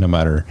 Right. No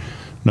matter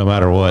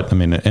what. I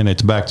mean, and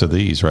it's back to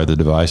these, right? The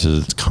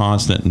devices. It's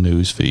constant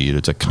news feed.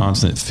 It's a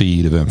constant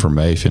feed of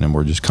information, and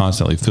we're just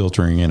constantly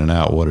filtering in and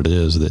out what it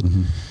is that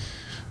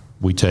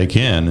we take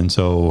in. And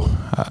so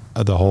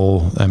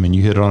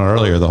you hit on it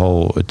earlier,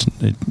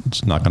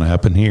 it's not going to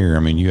happen here. I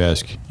mean, you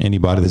ask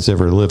anybody that's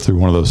ever lived through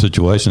one of those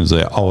situations,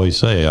 they always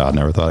say, I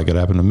never thought it could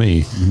happen to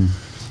me.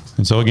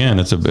 And so again,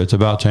 it's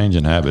about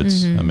changing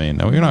habits. I mean,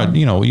 you're not,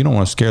 you don't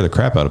want to scare the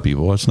crap out of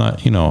people. It's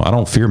not, I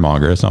don't fear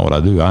monger. That's not what I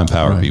do. I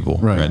empower people.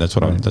 Right. That's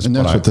what that's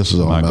what this is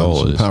all about.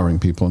 Goal is empowering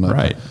people,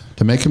 right?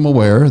 To make them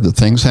aware that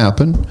things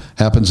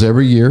happens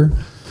every year.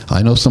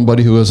 I know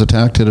somebody who was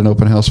attacked at an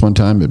open house one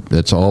time.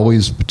 It's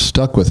always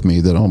stuck with me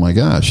that, oh my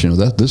gosh,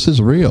 that this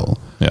is real.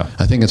 Yeah.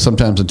 I think it's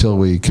sometimes until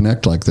we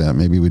connect like that,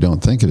 maybe we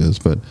don't think it is.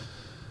 But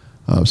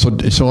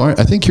so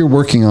I think you're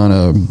working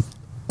on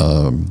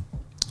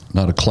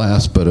not a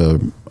class, but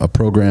a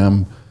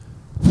program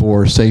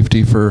for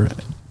safety for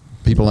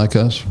people like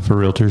us? For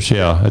realtors,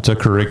 yeah. It's a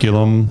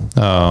curriculum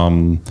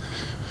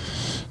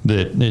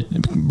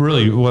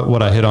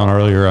what I hit on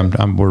earlier,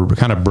 we're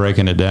kind of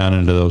breaking it down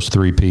into those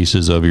 3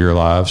 pieces of your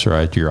lives,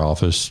 right? Your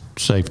office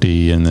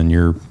safety, and then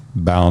your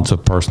balance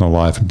of personal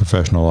life and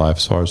professional life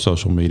as far as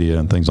social media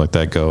and things like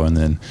that go, and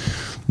then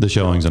the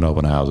showings and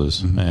open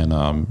houses, and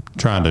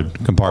trying to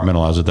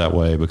compartmentalize it that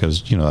way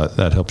because,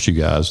 that helps you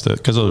guys,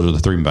 because those are the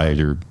 3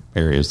 major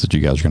areas that you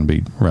guys are going to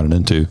be running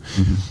into.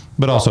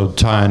 But also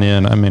tying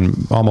in,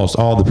 almost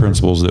all the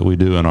principles that we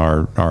do in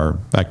our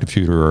active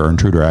shooter or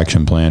intruder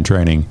action plan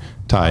training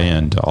tie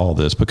into all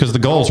this because the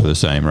goals are the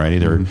same, right?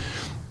 Either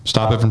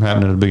stop it from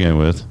happening to begin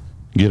with,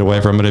 get away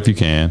from it if you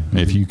can.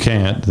 If you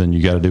can't, then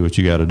you got to do what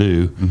you got to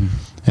do.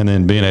 And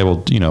then being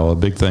able to, a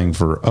big thing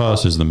for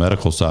us is the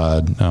medical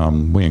side.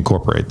 We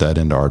incorporate that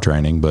into our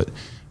training, but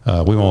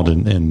we won't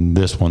in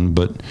this one.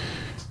 But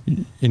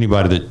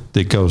anybody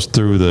that goes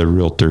through the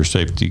realtor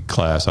safety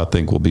class, I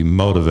think will be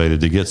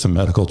motivated to get some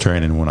medical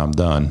training when I'm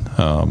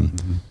done.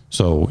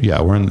 So yeah,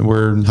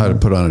 we're how to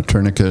put on a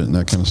tourniquet and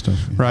that kind of stuff.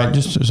 Right.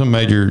 Just some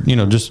major,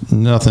 just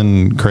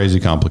nothing crazy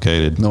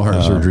complicated. No heart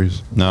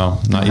surgeries. No,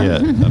 not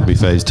yet. That'll be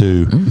phase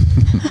 2.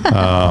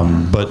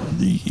 But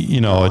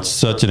it's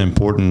such an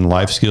important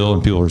life skill,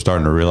 and people are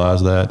starting to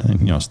realize that.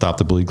 And Stop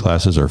the Bleed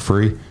classes are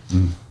free.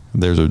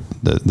 There's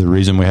the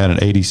reason we had an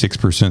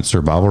 86%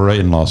 survival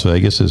rate in Las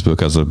Vegas is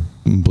because of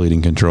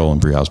bleeding control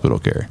and pre-hospital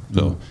care.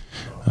 So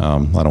I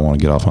don't want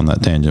to get off on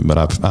that tangent, but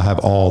I have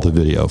all the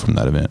video from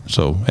that event.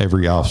 So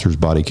every officer's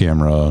body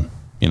camera,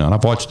 and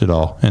I've watched it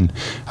all. And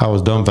I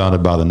was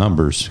dumbfounded by the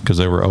numbers because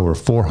there were over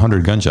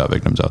 400 gunshot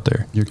victims out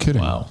there. You're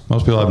kidding. Wow.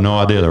 Most people have no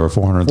idea there were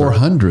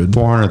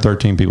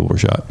 413 people were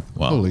shot.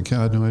 Wow. Holy cow,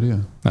 I had no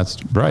idea. That's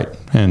right.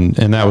 And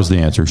that was the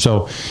answer.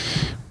 So,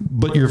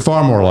 but you're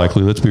far more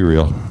likely, let's be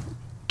real,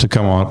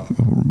 to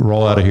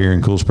roll out of here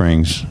in Cool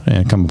Springs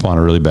and come upon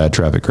a really bad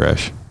traffic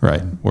crash,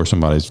 right? Where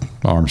somebody's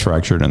arm's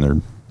fractured and they're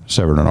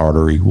severed an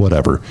artery,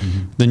 whatever,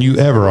 than you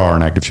ever are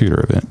an active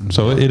shooter event.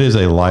 So it is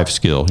a life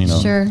skill.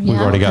 Sure, we've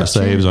already got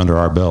saves under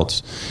our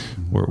belts.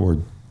 We're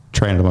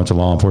training a bunch of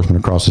law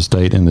enforcement across the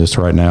state in this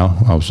right now.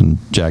 I was in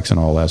Jackson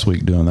all last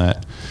week doing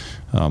that.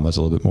 That's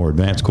a little bit more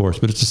advanced course,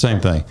 but it's the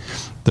same thing.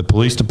 The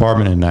police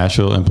department in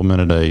Nashville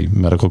implemented a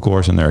medical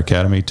course in their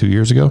academy 2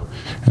 years ago,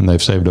 and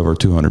they've saved over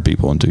 200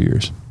 people in 2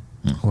 years.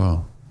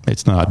 Wow.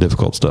 It's not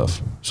difficult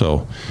stuff.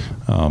 So,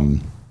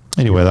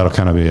 anyway, that'll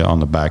kind of be on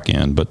the back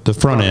end, but the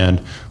front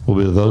end will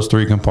be those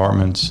 3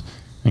 compartments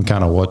and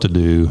kind of what to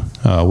do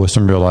with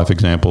some real life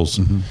examples,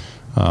 and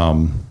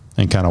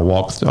kind of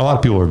walk. A lot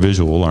of people are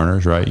visual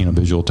learners, right?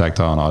 Visual,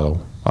 tactile, and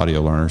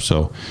audio learners.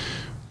 So,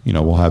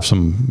 we'll have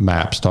some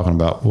maps talking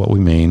about what we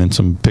mean and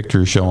some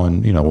pictures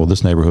showing,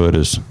 this neighborhood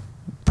is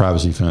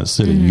privacy fence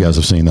city. You guys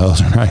have seen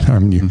those, right? I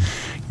mean,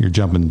 you're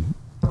jumping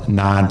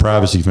 9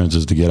 privacy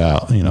fences to get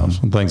out,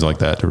 some things like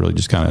that to really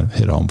just kind of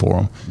hit home for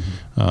them.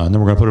 And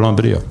then we're going to put it on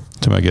video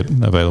to make it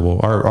available.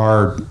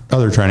 Our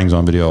other training's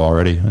on video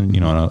already, and,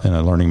 in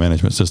a learning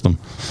management system.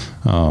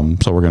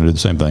 So we're going to do the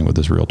same thing with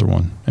this realtor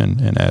one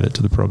and add it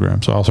to the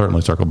program. So I'll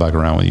certainly circle back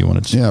around with you when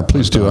it's. Yeah,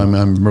 please do.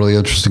 I'm really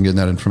interested in getting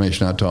that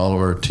information out to all of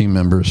our team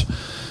members.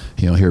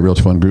 Here at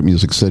Realty One Group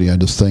Music City, I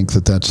just think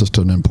that's just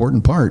an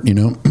important part.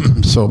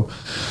 So.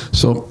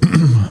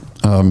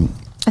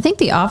 I think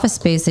the office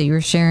space that you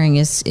were sharing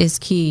is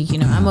key.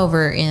 I'm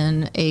over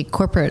in a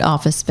corporate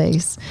office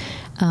space,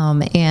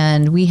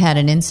 and we had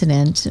an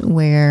incident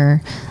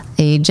where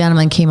a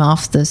gentleman came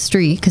off the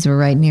street because we're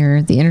right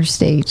near the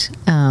interstate,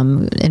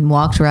 and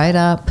walked right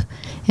up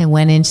and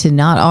went into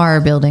not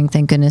our building,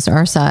 thank goodness,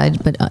 our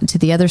side, but to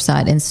the other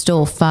side, and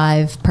stole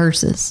 5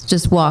 purses.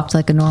 Just walked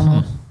like a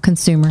normal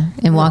consumer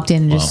and walked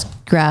in and just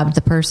grabbed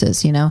the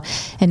purses,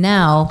 And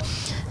now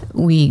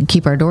we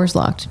keep our doors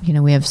locked.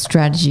 We have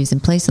strategies in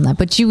place on that.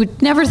 But you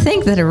would never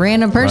think that a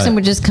random person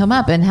would just come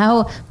up, and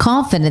how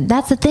confident.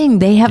 That's the thing.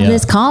 They have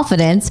this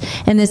confidence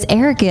and this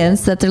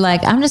arrogance that they're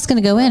like, I'm just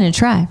going to go in and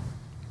try.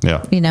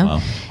 Yeah.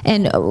 Wow.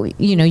 And,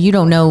 you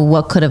don't know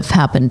what could have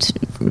happened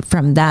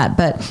from that.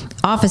 But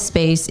office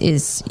space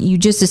is, you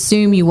just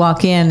assume you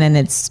walk in and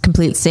it's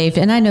complete safe.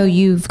 And I know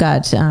you've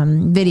got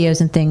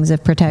videos and things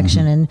of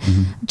protection and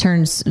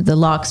the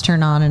locks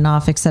turn on and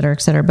off, et cetera,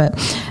 et cetera. But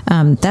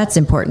that's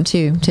important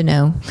too, to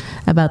know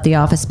about the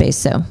office space.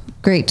 So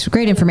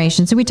great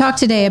information. So we talked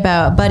today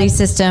about buddy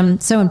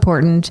system. So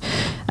important.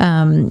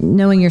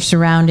 Knowing your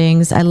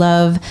surroundings. I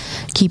love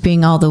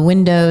keeping all the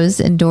windows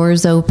and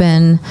doors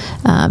open,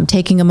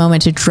 taking a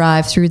moment to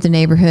drive through the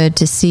neighborhood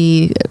to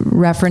see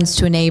reference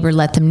to a neighbor,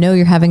 let them know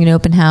you're having an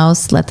open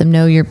house, let them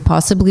know you're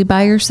possibly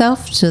by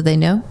yourself so they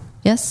know.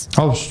 Yes?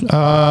 Oh,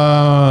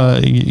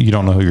 you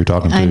don't know who you're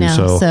talking to. I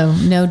know, so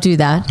no, do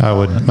that. I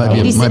would. Might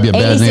be a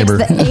bad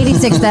neighbor.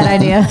 86, that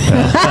idea.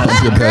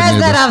 Cross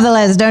that off the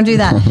list. Don't do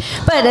that.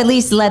 But at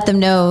least let them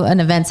know an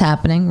event's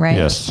happening, right?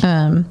 Yes.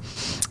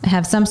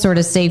 Have some sort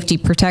of safety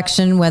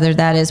protection, whether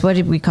that is, what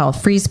did we call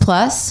Freeze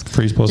Plus?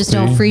 Freeze Plus. Just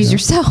don't freeze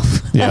yourself.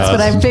 That's what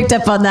I picked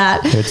up on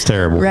that. It's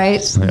terrible. Right?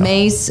 Yeah.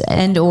 Mace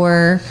and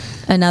or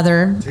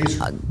another,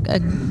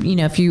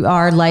 if you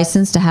are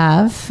licensed to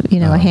have,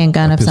 a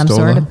handgun of some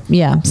sort.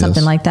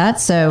 Something like that.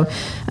 So,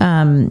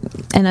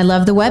 and I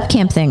love the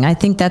webcam thing. I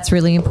think that's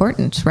really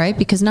important, right?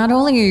 Because not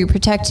only are you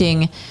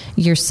protecting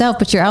yourself,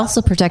 but you're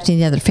also protecting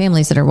the other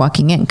families that are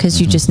walking in,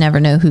 because you just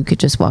never know who could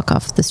just walk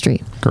off the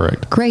street.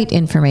 Correct. Great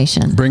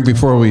information.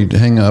 Before we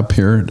hang up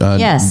here,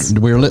 yes,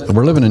 we're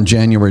living in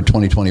January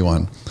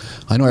 2021.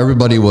 I know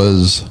everybody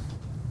was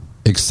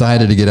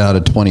excited to get out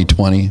of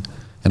 2020,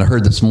 and I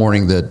heard this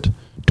morning that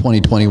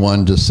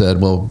 2021 just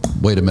said, well,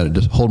 wait a minute,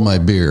 just hold my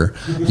beer.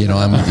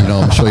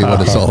 I'll show you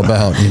what it's all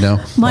about,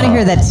 Want to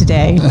hear that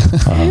today.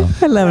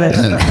 I love it.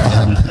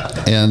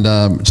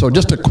 And so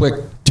just a quick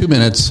 2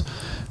 minutes.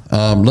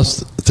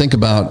 Let's think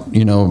about,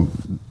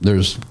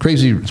 there's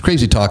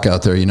crazy talk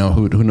out there,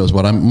 who knows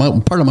what.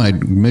 Part of my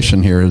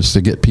mission here is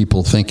to get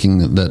people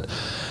thinking that,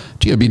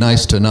 gee, it'd be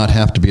nice to not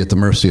have to be at the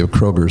mercy of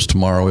Kroger's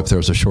tomorrow if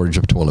there's a shortage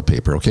of toilet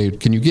paper. Okay,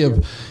 do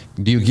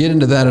you get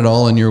into that at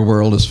all in your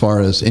world as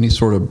far as any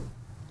sort of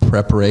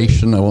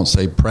preparation? I won't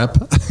say prep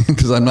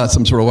because I'm not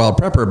some sort of wild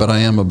prepper, but I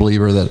am a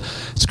believer that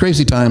it's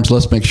crazy times.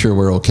 Let's make sure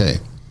we're okay.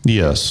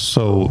 Yes.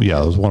 So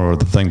yeah, that's one of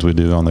the things we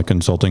do on the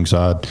consulting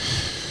side.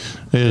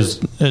 Is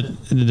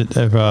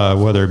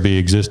whether it be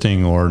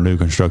existing or new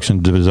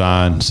construction,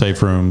 design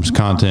safe rooms,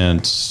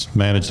 contents,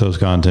 manage those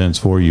contents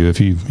for you.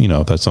 If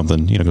if that's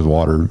something, because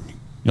water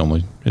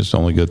it's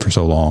only good for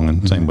so long,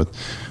 and same with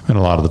a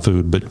lot of the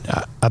food. But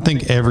I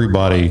think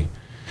everybody,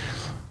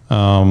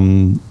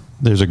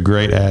 there's a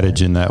great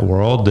adage in that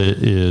world that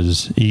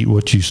is eat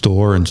what you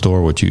store and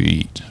store what you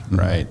eat.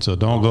 Right. So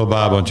don't go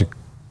buy a bunch of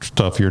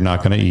stuff you're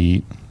not going to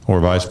eat,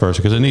 or vice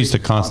versa, because it needs the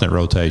constant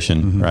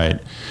rotation.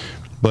 Right.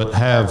 But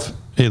have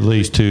at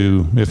least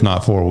 2, if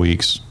not 4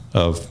 weeks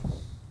of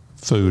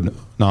food,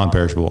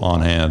 non-perishable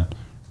on hand,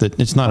 that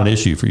it's not an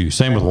issue for you.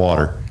 Same with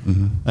water.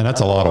 And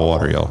that's a lot of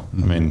water, y'all.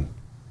 I mean,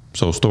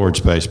 so storage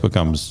space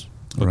becomes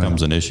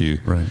an issue.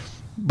 Right.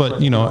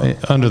 But,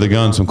 under the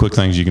gun, some quick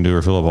things you can do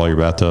are fill up all your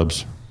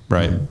bathtubs,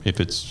 right? If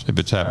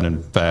it's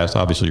happening fast,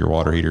 obviously your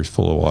water heater's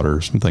full of water,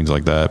 some things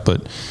like that.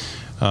 But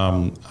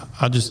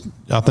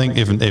I think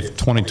if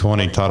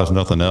 2020 taught us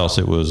nothing else,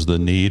 it was the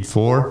need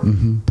for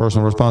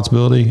personal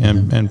responsibility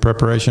and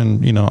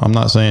preparation. I'm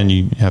not saying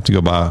you have to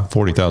go buy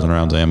 40,000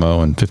 rounds of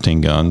ammo and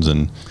 15 guns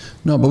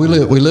no, but we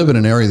live in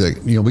an area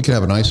that we could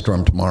have an ice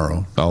storm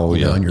tomorrow. Oh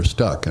yeah, and you're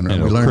stuck. And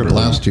we learned it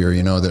last year.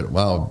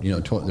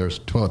 That there's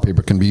toilet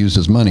paper can be used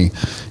as money.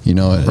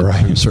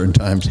 At certain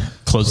times.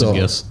 Closing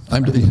gifts.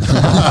 We've done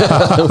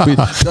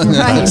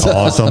that. That's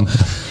awesome.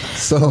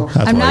 So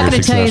I'm not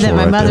going to tell you that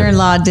my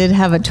mother-in-law did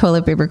have a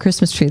toilet paper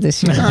Christmas tree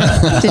this year.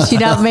 Did she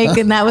not make it?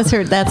 And that was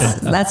her.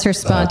 That's her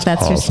spot.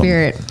 That's her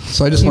spirit.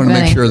 So I just want to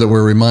make sure that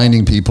we're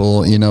reminding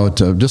people,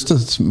 to just the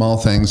small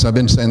things. I've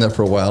been saying that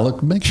for a while.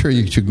 Look, make sure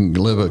you can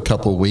live a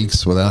couple of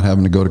weeks without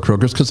having to go to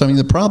Kroger's, because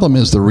the problem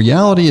is, the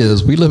reality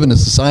is, we live in a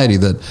society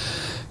that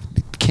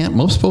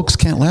most folks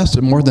can't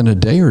last more than a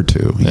day or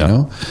two,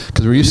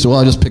 because we're used to,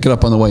 I just pick it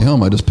up on the way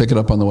home. I just pick it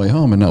up on the way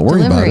home and not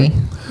worry about it.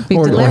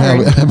 Or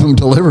have them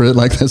deliver it,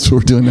 like that's what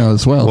we're doing now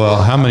as well.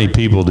 Well, how many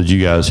people did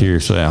you guys hear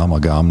say, "Oh my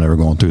God, I'm never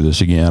going through this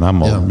again"? And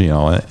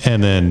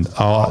then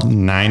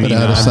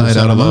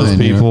 99% of those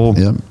people,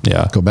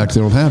 go back to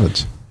their old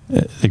habits.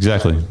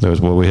 Exactly. That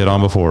was what we hit on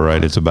before,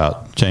 right? It's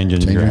about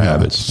changing your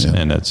habits,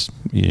 and that's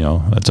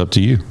up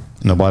to you.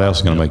 Nobody else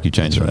is going to make you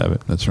change your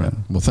habit. That's right.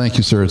 Well, thank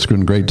you, sir. It's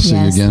been great to see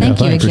you again. Thank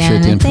you again.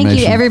 Appreciate the information. And thank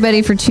you,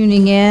 everybody, for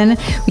tuning in.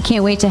 We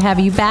can't wait to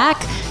have you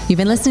back. You've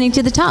been listening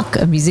to The Talk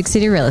of Music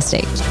City Real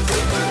Estate.